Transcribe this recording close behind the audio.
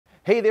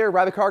Hey there,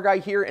 Ride the Car Guy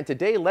here, and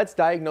today let's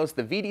diagnose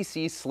the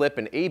VDC slip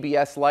and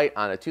ABS light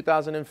on a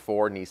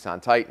 2004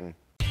 Nissan Titan.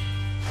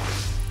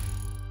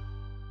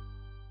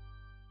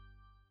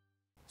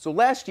 So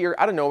last year,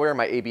 out of nowhere,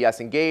 my ABS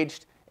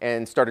engaged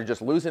and started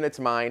just losing its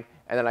mind,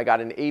 and then I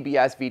got an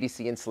ABS,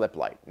 VDC, and slip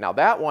light. Now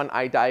that one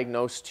I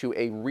diagnosed to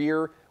a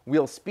rear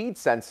wheel speed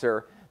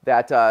sensor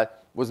that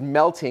was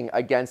melting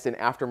against an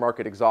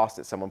aftermarket exhaust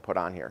that someone put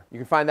on here. You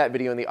can find that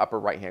video in the upper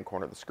right-hand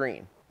corner of the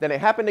screen. Then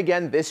it happened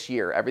again this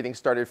year. Everything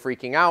started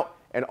freaking out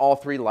and all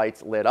three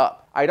lights lit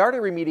up. I'd already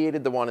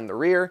remediated the one in the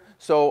rear,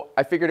 so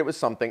I figured it was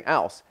something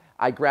else.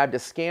 I grabbed a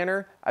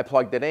scanner, I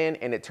plugged it in,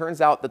 and it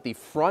turns out that the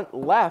front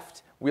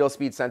left wheel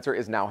speed sensor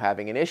is now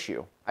having an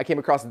issue. I came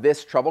across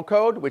this trouble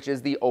code, which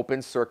is the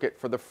open circuit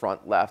for the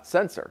front left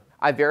sensor.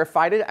 I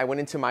verified it, I went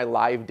into my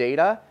live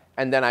data,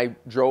 and then I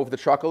drove the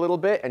truck a little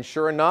bit, and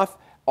sure enough,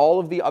 all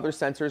of the other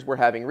sensors were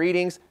having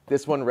readings.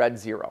 This one read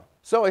 0.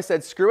 So I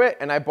said, screw it,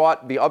 and I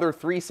bought the other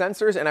 3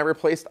 sensors, and I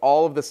replaced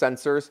all of the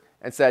sensors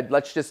and said,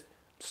 let's just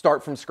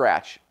start from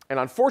scratch. And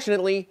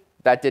unfortunately,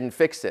 that didn't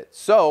fix it.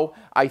 So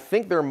I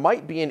think there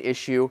might be an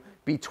issue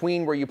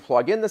between where you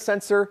plug in the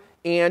sensor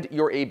and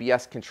your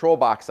ABS control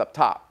box up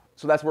top.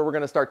 So that's where we're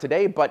gonna start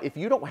today, but if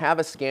you don't have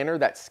a scanner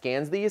that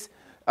scans these,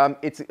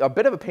 it's a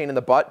bit of a pain in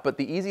the butt, but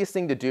the easiest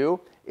thing to do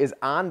is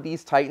on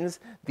these Titans,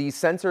 these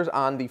sensors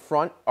on the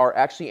front are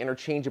actually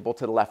interchangeable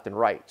to the left and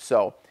right.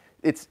 So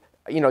it's,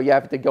 you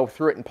have to go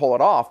through it and pull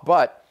it off,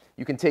 but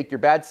you can take your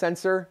bad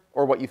sensor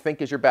or what you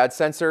think is your bad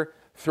sensor,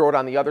 throw it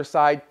on the other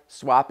side,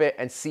 swap it,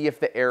 and see if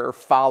the error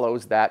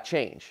follows that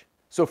change.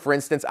 So for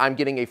instance, I'm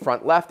getting a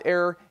front left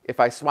error. If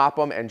I swap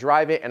them and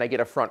drive it and I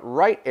get a front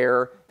right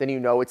error, then you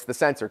know it's the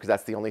sensor because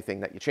that's the only thing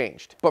that you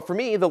changed. But for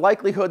me, the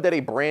likelihood that a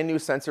brand new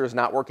sensor is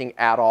not working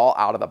at all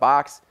out of the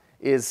box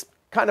is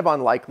kind of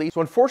unlikely.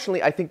 So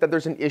unfortunately, I think that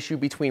there's an issue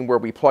between where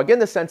we plug in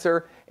the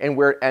sensor and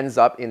where it ends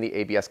up in the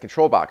ABS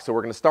control box. So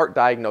we're gonna start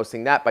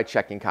diagnosing that by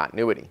checking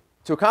continuity.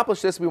 To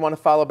accomplish this, we wanna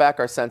follow back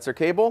our sensor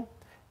cable,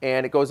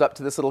 and it goes up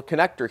to this little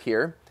connector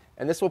here,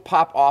 and this will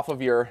pop off of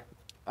your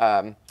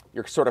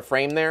sort of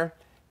frame there,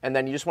 and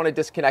then you just wanna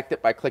disconnect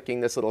it by clicking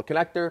this little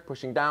connector,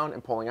 pushing down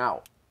and pulling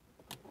out.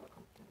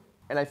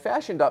 And I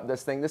fashioned up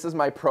this thing. This is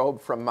my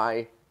probe from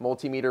my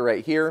multimeter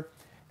right here.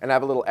 And I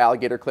have a little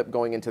alligator clip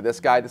going into this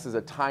guy. This is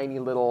a tiny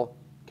little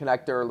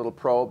connector, a little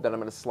probe that I'm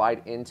gonna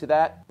slide into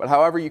that. But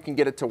however you can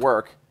get it to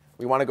work,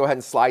 we wanna go ahead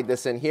and slide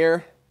this in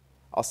here.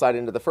 I'll slide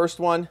into the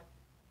first one,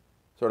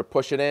 sort of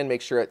push it in,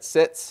 make sure it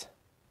sits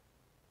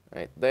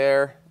right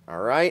there. All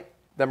right,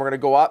 then we're gonna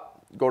go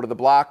up, go to the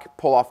block,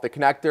 pull off the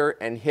connector,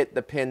 and hit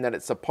the pin that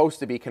it's supposed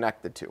to be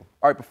connected to.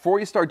 All right, before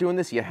you start doing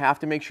this, you have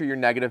to make sure your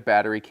negative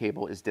battery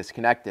cable is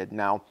disconnected.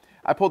 Now,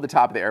 I pulled the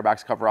top of the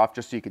airbox cover off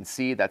just so you can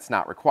see that's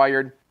not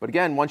required. But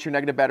again, once your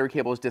negative battery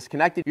cable is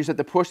disconnected, you just have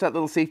to push that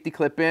little safety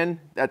clip in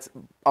that's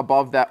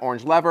above that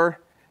orange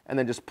lever, and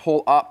then just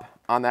pull up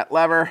on that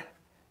lever,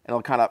 and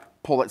it'll kind of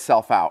pull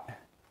itself out.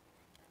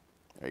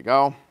 There you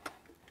go.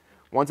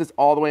 Once it's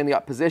all the way in the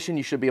up position,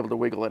 you should be able to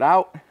wiggle it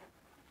out. There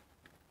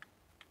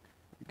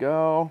you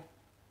go.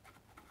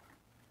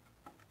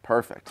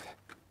 Perfect.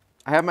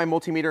 I have my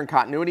multimeter in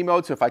continuity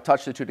mode, so if I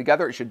touch the two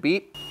together, it should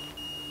beep.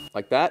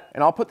 Like that.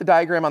 And I'll put the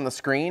diagram on the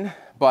screen,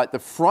 but the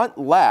front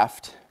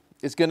left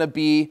is gonna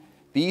be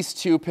these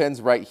 2 pins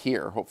right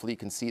here. Hopefully you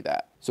can see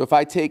that. So if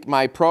I take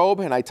my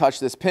probe and I touch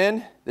this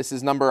pin, this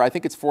is number, I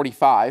think it's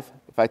 45.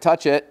 If I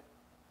touch it,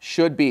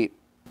 should beep.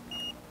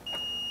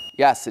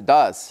 Yes, it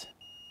does.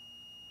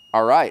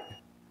 All right.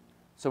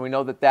 So we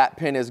know that that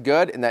pin is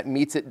good and that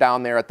meets it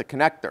down there at the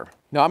connector.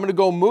 Now I'm gonna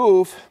go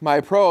move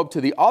my probe to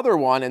the other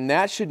one, and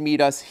that should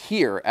meet us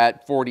here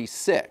at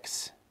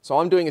 46. So all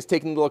I'm doing is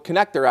taking the little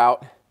connector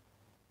out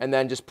and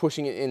then just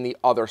pushing it in the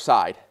other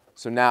side.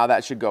 So now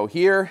that should go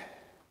here.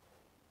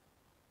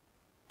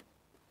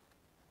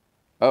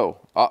 Oh,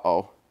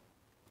 uh-oh.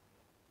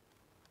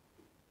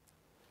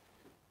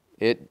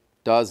 It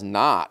does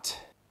not.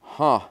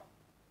 Huh.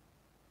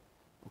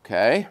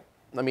 Okay,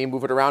 let me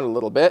move it around a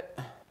little bit.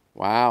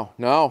 Wow,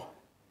 no,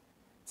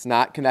 it's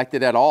not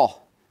connected at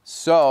all.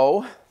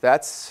 So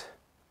that's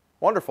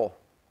wonderful.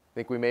 I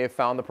think we may have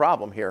found the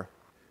problem here.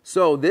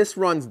 So this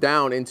runs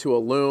down into a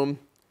loom,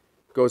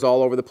 goes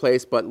all over the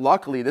place, but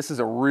luckily this is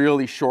a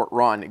really short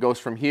run. It goes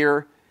from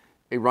here,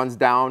 it runs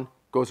down,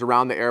 goes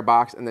around the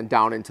airbox, and then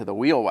down into the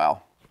wheel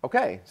well.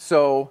 Okay,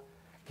 so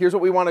here's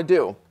what we want to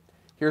do.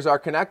 Here's our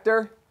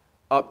connector.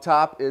 Up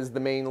top is the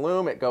main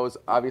loom. It goes,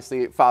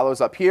 obviously it follows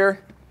up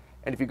here.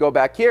 And if you go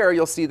back here,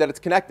 you'll see that it's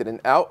connected.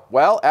 And out,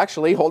 well,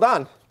 actually, hold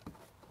on.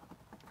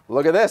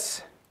 Look at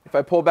this. If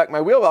I pull back my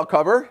wheel well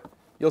cover,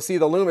 you'll see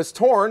the loom is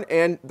torn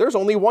and there's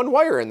only 1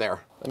 wire in there.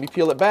 Let me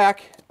peel it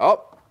back.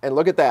 Oh, and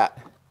look at that.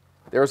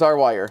 There's our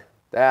wire.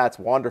 That's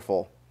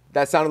wonderful.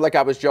 That sounded like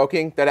I was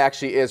joking. That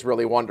actually is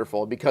really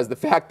wonderful, because the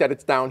fact that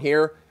it's down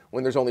here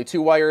when there's only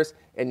 2 wires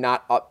and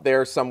not up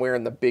there somewhere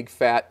in the big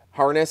fat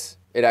harness,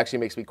 it actually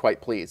makes me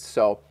quite pleased.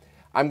 So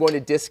I'm going to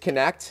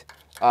disconnect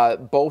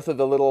both of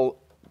the little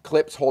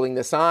clips holding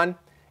this on,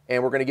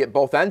 and we're going to get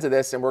both ends of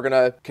this and we're going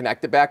to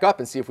connect it back up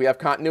and see if we have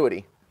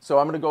continuity. So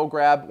I'm gonna go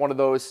grab one of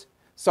those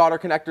solder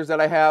connectors that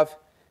I have,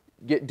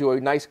 do a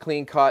nice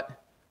clean cut,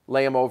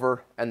 lay them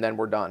over, and then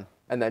we're done.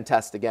 And then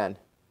test again.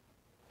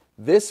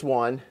 This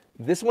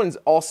one's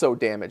also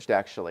damaged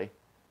actually.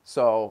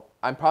 So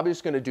I'm probably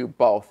just gonna do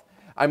both.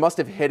 I must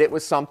have hit it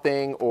with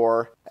something,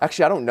 or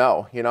actually I don't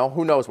know, you know,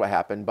 who knows what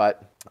happened,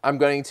 but I'm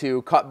going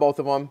to cut both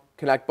of them,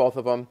 connect both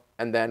of them,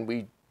 and then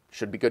we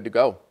should be good to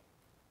go.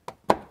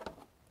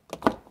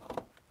 All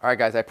right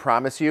guys, I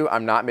promise you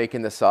I'm not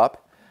making this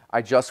up.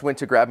 I just went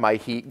to grab my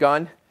heat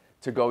gun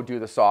to go do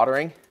the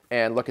soldering,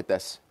 and look at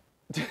this.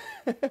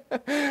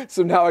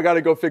 So now I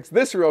gotta go fix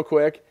this real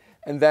quick,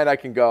 and then I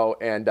can go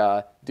and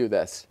do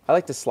this. I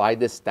like to slide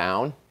this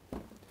down.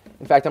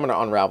 In fact, I'm gonna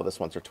unravel this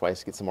once or twice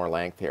to get some more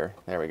length here.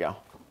 There we go.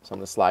 So I'm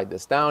gonna slide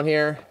this down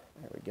here.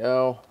 There we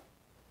go.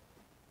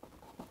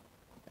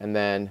 And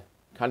then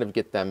kind of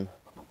get them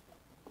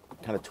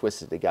kind of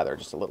twisted together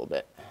just a little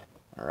bit.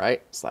 All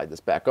right, slide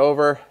this back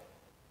over.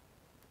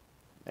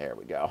 There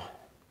we go.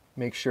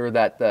 Make sure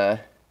that the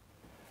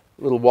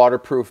little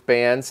waterproof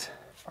bands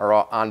are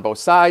all on both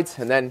sides,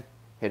 and then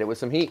hit it with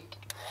some heat.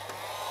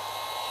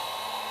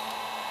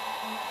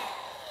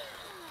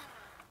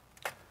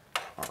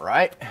 All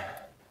right.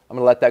 I'm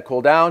gonna let that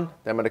cool down,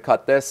 then I'm gonna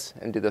cut this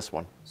and do this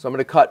one. So I'm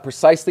gonna cut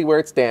precisely where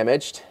it's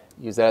damaged,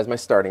 use that as my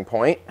starting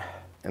point,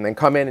 and then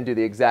come in and do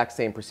the exact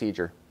same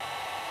procedure.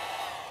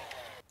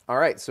 All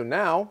right, so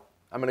now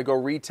I'm gonna go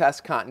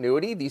retest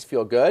continuity. These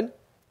feel good,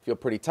 feel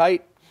pretty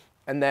tight.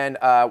 And then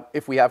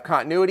if we have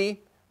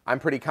continuity, I'm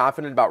pretty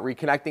confident about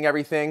reconnecting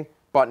everything,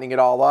 buttoning it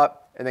all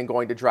up, and then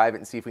going to drive it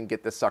and see if we can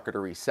get this sucker to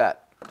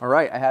reset. All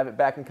right, I have it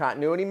back in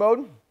continuity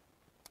mode.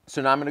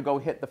 So now I'm gonna go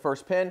hit the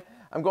first pin.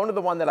 I'm going to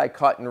the one that I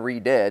cut and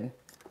redid.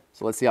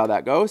 So let's see how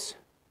that goes.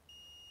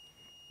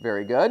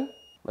 Very good.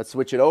 Let's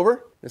switch it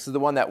over. This is the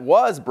one that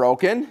was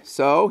broken.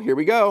 So here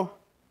we go.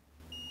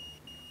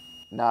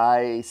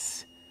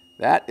 Nice.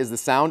 That is the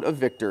sound of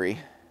victory.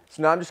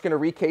 So now I'm just gonna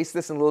recase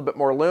this in a little bit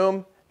more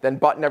loom, then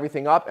button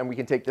everything up, and we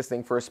can take this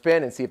thing for a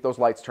spin and see if those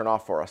lights turn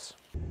off for us.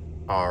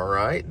 All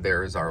right,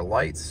 there's our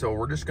lights. So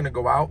we're just gonna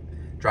go out,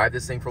 drive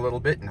this thing for a little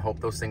bit and hope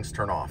those things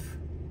turn off.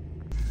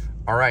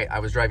 All right, I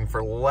was driving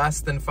for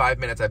less than 5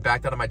 minutes. I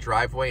backed out of my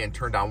driveway and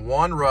turned down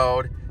one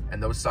road,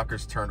 and those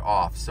suckers turned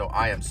off. So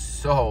I am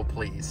so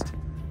pleased.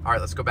 All right,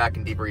 let's go back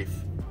and debrief.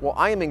 Well,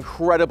 I am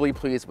incredibly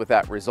pleased with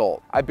that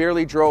result. I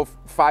barely drove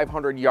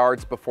 500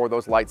 yards before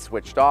those lights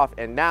switched off,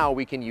 and now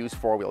we can use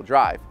four-wheel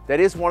drive. That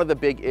is one of the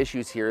big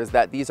issues here, is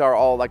that these are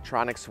all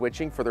electronic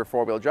switching for their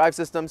four-wheel drive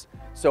systems.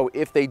 So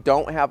if they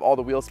don't have all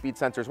the wheel speed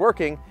sensors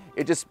working,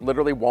 it just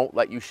literally won't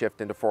let you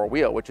shift into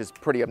four-wheel, which is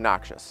pretty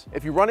obnoxious.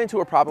 If you run into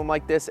a problem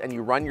like this and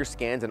you run your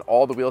scans and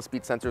all the wheel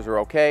speed sensors are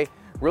okay,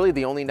 really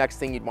the only next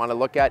thing you'd want to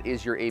look at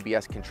is your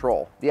ABS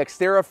control. The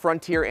Xterra,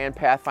 Frontier, and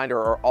Pathfinder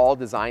are all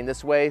designed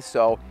this way,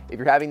 so if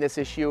you're having this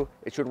issue,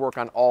 it should work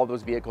on all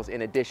those vehicles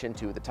in addition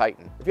to the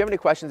Titan. If you have any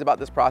questions about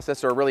this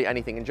process or really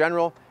anything in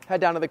general,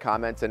 head down to the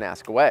comments and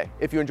ask away.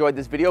 If you enjoyed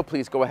this video,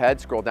 please go ahead,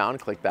 scroll down,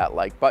 click that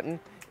like button.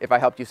 If I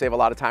helped you save a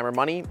lot of time or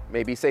money,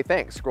 maybe say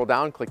thanks. Scroll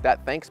down, click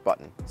that thanks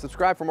button.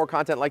 Subscribe for more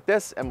content like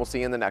this, and we'll see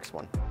you in the next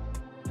one.